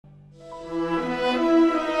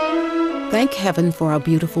Thank heaven for our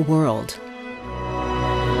beautiful world.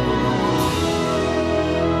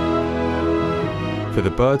 For the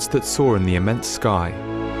birds that soar in the immense sky.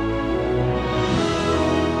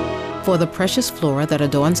 For the precious flora that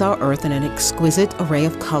adorns our earth in an exquisite array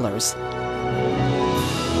of colors.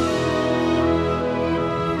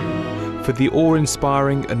 For the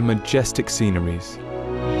awe-inspiring and majestic sceneries.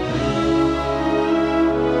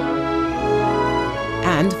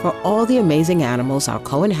 And for all the amazing animals, our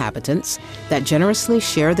co-inhabitants, that generously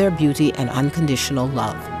share their beauty and unconditional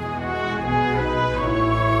love.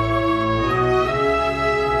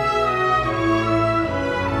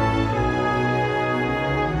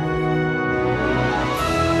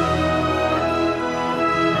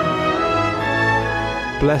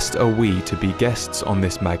 Blessed are we to be guests on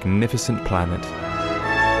this magnificent planet.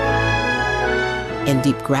 In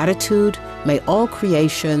deep gratitude, may all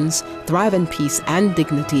creations thrive in peace and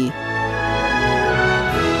dignity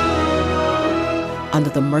under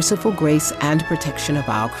the merciful grace and protection of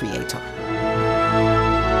our Creator.